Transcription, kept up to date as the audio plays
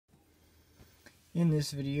In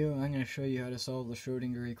this video, I'm going to show you how to solve the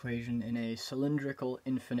Schrodinger equation in a cylindrical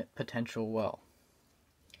infinite potential well.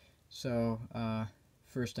 So,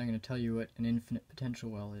 first I'm going to tell you what an infinite potential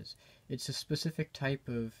well is. It's a specific type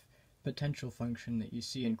of potential function that you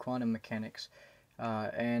see in quantum mechanics,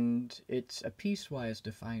 and it's a piecewise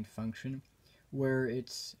defined function where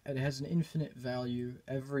it has an infinite value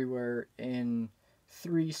everywhere in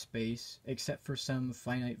 3 space except for some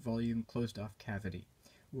finite volume closed off cavity,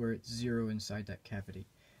 where it's 0 inside that cavity.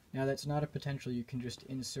 Now that's not a potential you can just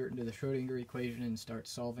insert into the Schrodinger equation and start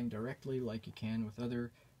solving directly like you can with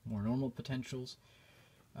other more normal potentials,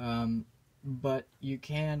 but you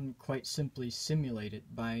can quite simply simulate it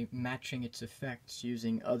by matching its effects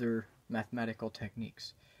using other mathematical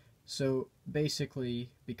techniques. So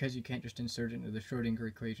basically, because you can't just insert it into the Schrodinger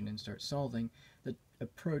equation and start solving, the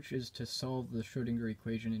approach is to solve the Schrodinger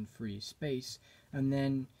equation in free space and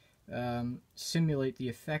then simulate the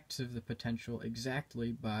effects of the potential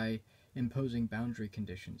exactly by imposing boundary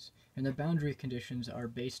conditions. And the boundary conditions are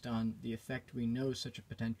based on the effect we know such a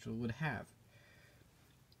potential would have.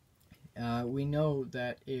 We know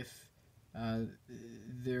that if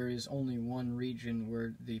there is only one region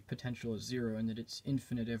where the potential is 0 and that it's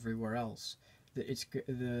infinite everywhere else, that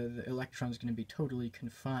the electron is going to be totally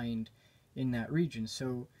confined in that region.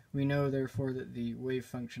 So we know therefore that the wave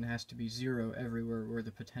function has to be 0 everywhere where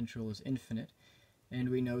the potential is infinite, and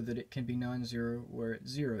we know that it can be non-zero where it's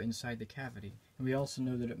 0 inside the cavity. And we also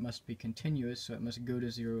know that it must be continuous, so it must go to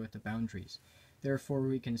 0 at the boundaries. Therefore,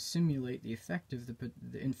 we can simulate the effect of the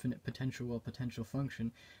infinite potential well potential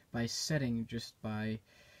function by setting, just by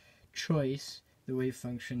choice, the wave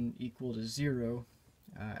function equal to 0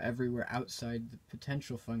 everywhere outside the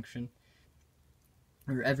potential function,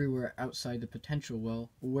 or everywhere outside the potential well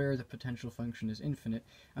where the potential function is infinite,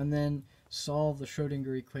 and then solve the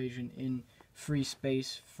Schrodinger equation in free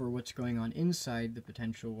space for what's going on inside the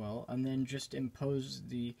potential well, and then just impose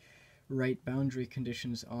the right boundary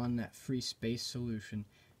conditions on that free space solution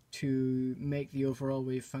to make the overall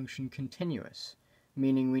wave function continuous,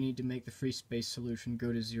 meaning we need to make the free space solution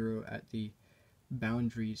go to 0 at the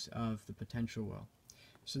boundaries of the potential well.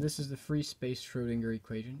 So this is the free space Schrodinger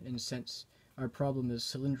equation, and since our problem is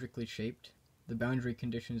cylindrically shaped, the boundary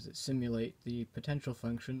conditions that simulate the potential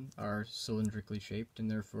function are cylindrically shaped,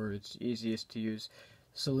 and therefore it's easiest to use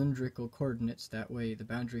cylindrical coordinates. That way the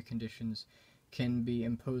boundary conditions can be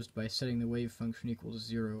imposed by setting the wave function equal to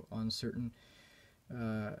 0 on certain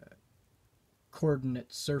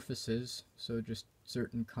coordinate surfaces, so just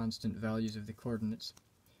certain constant values of the coordinates.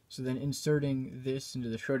 So then inserting this into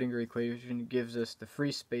the Schrodinger equation gives us the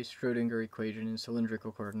free space Schrodinger equation in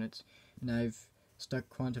cylindrical coordinates, and I've stuck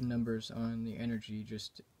quantum numbers on the energy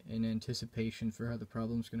just in anticipation for how the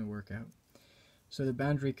problem's going to work out. So the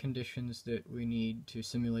boundary conditions that we need to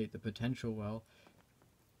simulate the potential well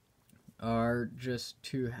are just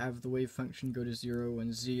to have the wave function go to 0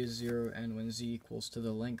 when z is 0 and when z equals to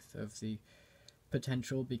the length of the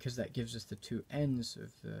potential, because that gives us the two ends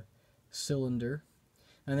of the cylinder.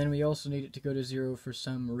 And then we also need it to go to 0 for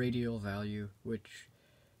some radial value, which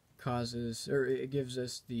causes, or it gives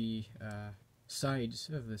us the sides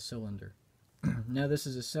of the cylinder. Now this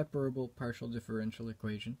is a separable partial differential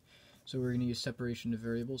equation, so we're going to use separation of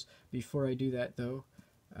variables. Before I do that though,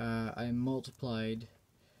 I multiplied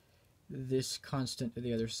this constant to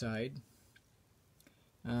the other side,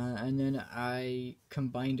 and then I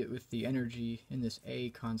combined it with the energy in this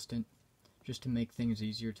A constant just to make things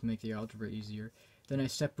easier, to make the algebra easier. Then I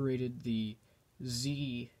separated the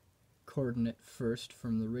z coordinate first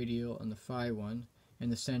from the radial and the phi one in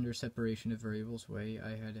the standard separation of variables way.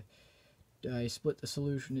 I split the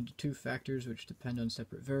solution into two factors which depend on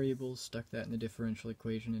separate variables, stuck that in the differential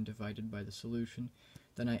equation and divided by the solution.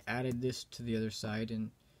 Then I added this to the other side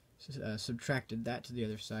and subtracted that to the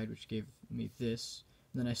other side, which gave me this.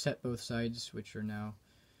 And then I set both sides, which are now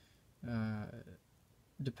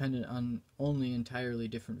dependent on only entirely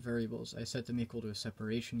different variables. I set them equal to a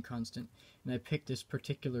separation constant, and I picked this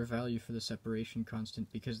particular value for the separation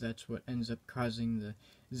constant because that's what ends up causing the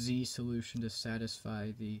z solution to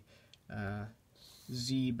satisfy the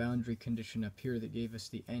z boundary condition up here that gave us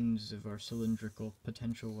the ends of our cylindrical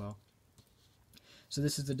potential well. So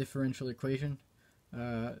this is the differential equation.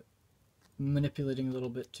 Manipulating a little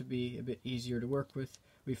bit to be a bit easier to work with,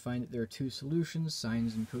 we find that there are two solutions,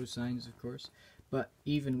 sines and cosines of course, but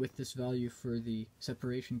even with this value for the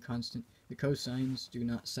separation constant, the cosines do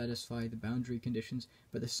not satisfy the boundary conditions,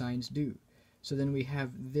 but the sines do. So then we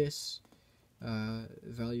have this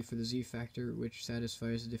value for the z factor which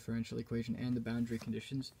satisfies the differential equation and the boundary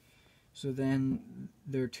conditions. So then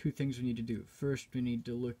there are two things we need to do. First, we need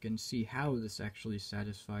to look and see how this actually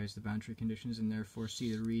satisfies the boundary conditions, and therefore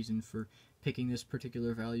see the reason for picking this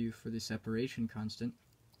particular value for the separation constant.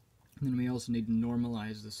 And then we also need to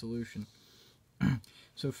normalize the solution.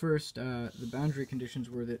 So first, the boundary conditions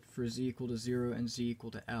were that for z equal to 0 and z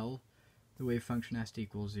equal to L, the wave function has to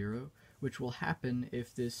equal 0, which will happen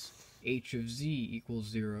if this h of z equals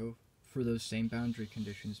 0 for those same boundary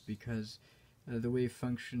conditions, because the wave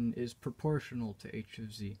function is proportional to h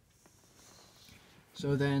of z.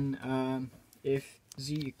 So then, if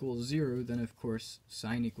z equals 0, then of course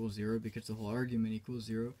sine equals 0, because the whole argument equals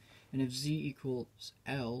 0. And if z equals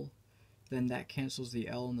L, then that cancels the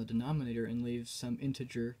L in the denominator and leaves some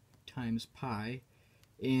integer times pi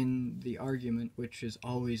in the argument, which is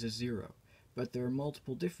always a 0. But there are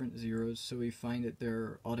multiple different zeros, so we find that there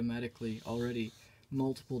are automatically already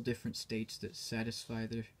multiple different states that satisfy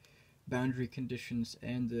the boundary conditions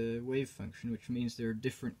and the wave function, which means there are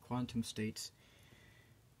different quantum states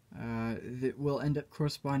that will end up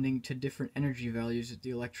corresponding to different energy values that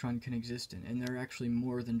the electron can exist in. And there are actually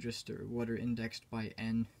more than just what are indexed by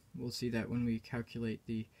n. We'll see that when we calculate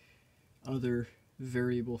the other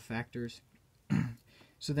variable factors.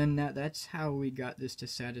 So then that's how we got this to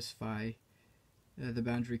satisfy the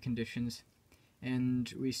boundary conditions.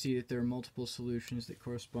 And we see that there are multiple solutions that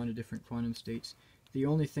correspond to different quantum states. The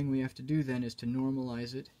only thing we have to do then is to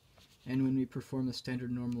normalize it, and when we perform the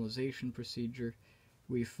standard normalization procedure,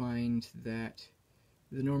 we find that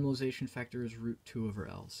the normalization factor is root 2 over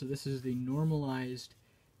L. So this is the normalized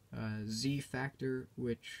z factor,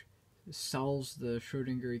 which solves the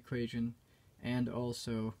Schrodinger equation and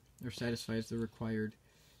also satisfies the required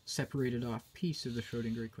separated off piece of the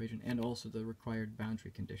Schrodinger equation and also the required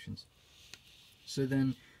boundary conditions. So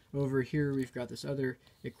then over here we've got this other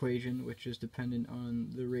equation which is dependent on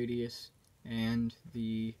the radius and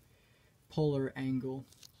the polar angle.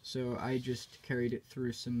 So I just carried it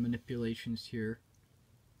through some manipulations here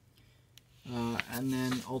and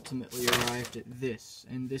then ultimately arrived at this,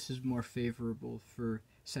 and this is more favorable for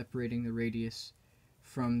separating the radius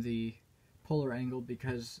from the polar angle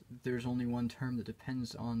because there's only one term that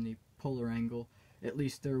depends on the polar angle. At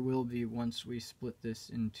least there will be once we split this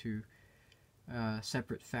into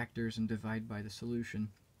separate factors and divide by the solution.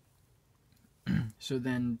 So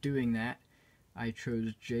then doing that, I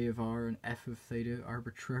chose j of r and f of theta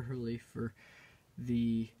arbitrarily for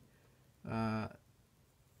the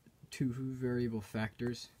two variable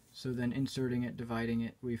factors. So then inserting it, dividing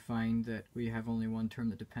it, we find that we have only one term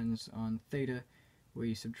that depends on theta.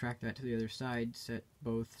 We subtract that to the other side, set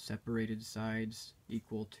both separated sides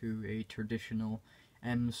equal to a traditional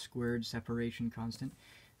m squared separation constant.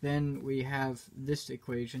 Then we have this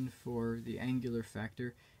equation for the angular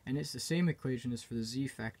factor, and it's the same equation as for the z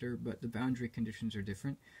factor, but the boundary conditions are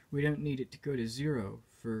different. We don't need it to go to 0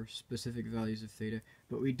 for specific values of theta,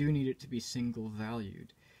 but we do need it to be single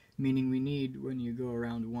valued. Meaning we need, when you go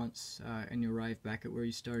around once and you arrive back at where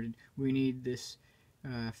you started, we need this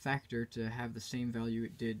factor to have the same value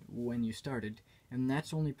it did when you started, and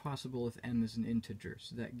that's only possible if m is an integer.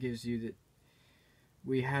 So that gives you that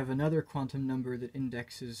we have another quantum number that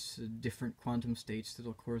indexes different quantum states that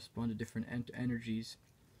will correspond to different energies.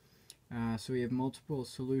 So we have multiple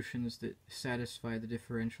solutions that satisfy the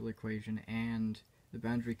differential equation and the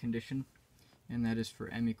boundary condition, and that is for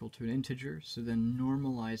m equal to an integer. So then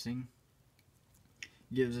normalizing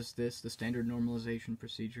gives us this. The standard normalization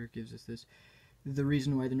procedure gives us this. The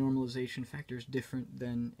reason why the normalization factor is different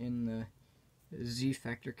than in the z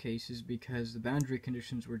factor case is because the boundary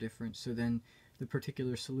conditions were different. So then the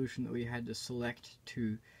particular solution that we had to select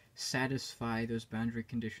to satisfy those boundary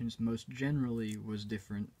conditions most generally was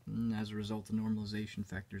different, and as a result the normalization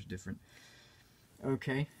factor is different.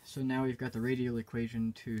 Okay, so now we've got the radial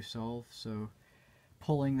equation to solve, so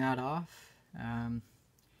pulling that off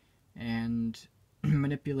and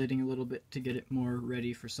manipulating a little bit to get it more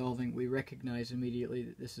ready for solving, we recognize immediately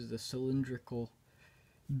that this is the cylindrical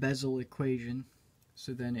bezel equation.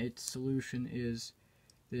 So then its solution is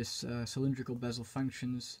this cylindrical bezel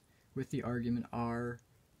functions with the argument r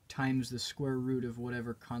times the square root of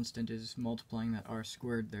whatever constant is multiplying that r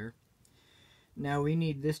squared there. Now we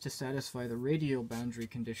need this to satisfy the radial boundary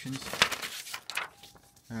conditions.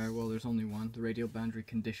 Well, there's only one, the radial boundary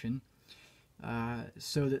condition,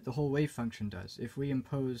 so that the whole wave function does. If we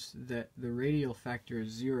impose that the radial factor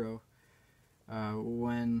is 0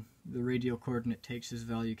 when the radial coordinate takes as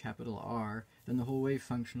value capital R, then the whole wave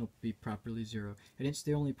function will be properly 0. And it's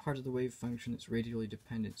the only part of the wave function that's radially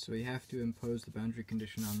dependent, so we have to impose the boundary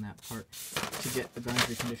condition on that part to get the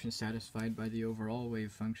boundary condition satisfied by the overall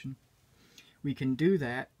wave function. We can do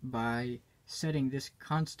that by setting this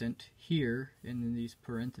constant here in these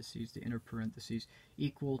parentheses, the inner parentheses,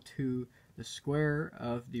 equal to the square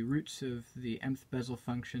of the roots of the mth Bessel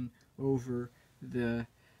function over the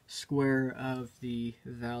square of the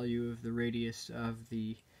value of the radius of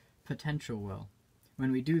the potential well.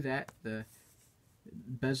 When we do that, the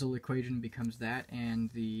Bessel equation becomes that, and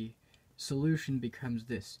the solution becomes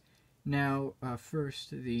this. Now,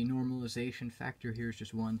 first, the normalization factor here is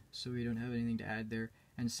just 1, so we don't have anything to add there.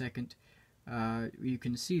 And second, you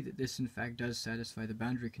can see that this in fact does satisfy the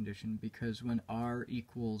boundary condition, because when r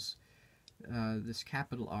equals this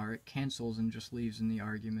capital R, it cancels and just leaves in the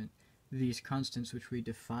argument these constants which we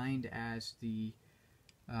defined as the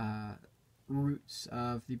roots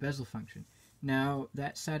of the Bessel function. Now,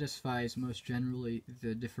 that satisfies most generally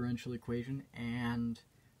the differential equation and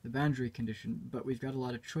the boundary condition, but we've got a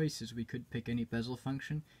lot of choices. We could pick any Bessel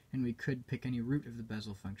function, and we could pick any root of the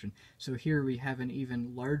Bessel function. So here we have an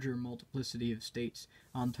even larger multiplicity of states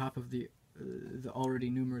on top of the already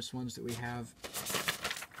numerous ones that we have,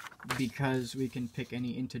 because we can pick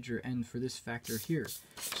any integer n for this factor here.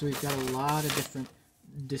 So we've got a lot of different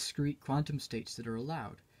discrete quantum states that are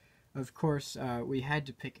allowed. Of course, we had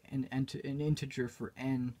to pick an integer for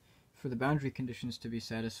n for the boundary conditions to be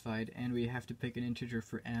satisfied, and we have to pick an integer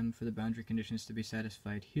for m for the boundary conditions to be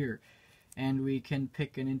satisfied here. And we can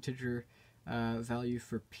pick an integer value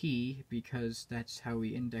for p, because that's how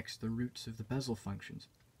we index the roots of the Bessel functions.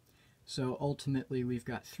 So ultimately we've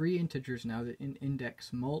got 3 integers now that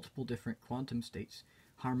index multiple different quantum states,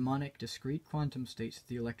 harmonic discrete quantum states that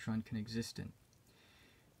the electron can exist in.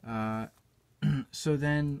 So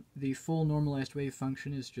then the full normalized wave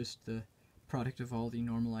function is just the product of all the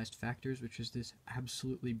normalized factors, which is this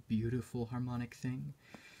absolutely beautiful harmonic thing.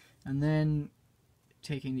 And then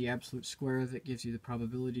taking the absolute square of it gives you the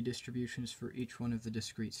probability distributions for each one of the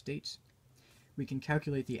discrete states. We can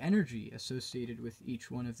calculate the energy associated with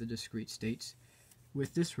each one of the discrete states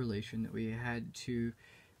with this relation that we had to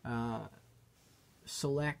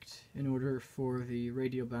select in order for the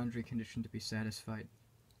radial boundary condition to be satisfied.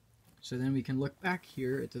 So then we can look back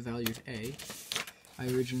here at the value of A. I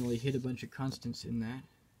originally hid a bunch of constants in that,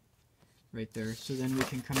 right there. So then we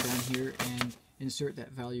can come down here and insert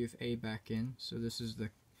that value of A back in. So this is the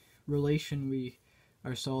relation we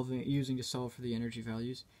are using to solve for the energy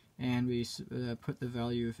values. And we put the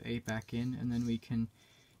value of A back in, and then we can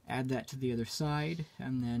add that to the other side,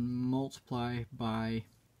 and then multiply by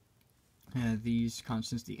these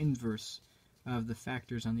constants, the inverse of the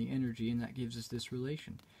factors on the energy, and that gives us this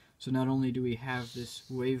relation. So not only do we have this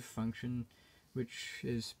wave function, which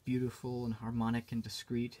is beautiful and harmonic and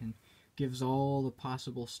discrete, and gives all the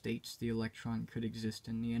possible states the electron could exist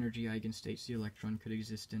in, the energy eigenstates the electron could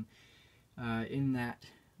exist in that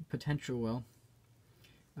potential well,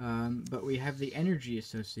 but we have the energy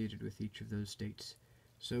associated with each of those states.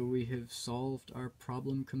 So we have solved our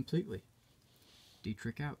problem completely.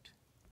 Dietrich out.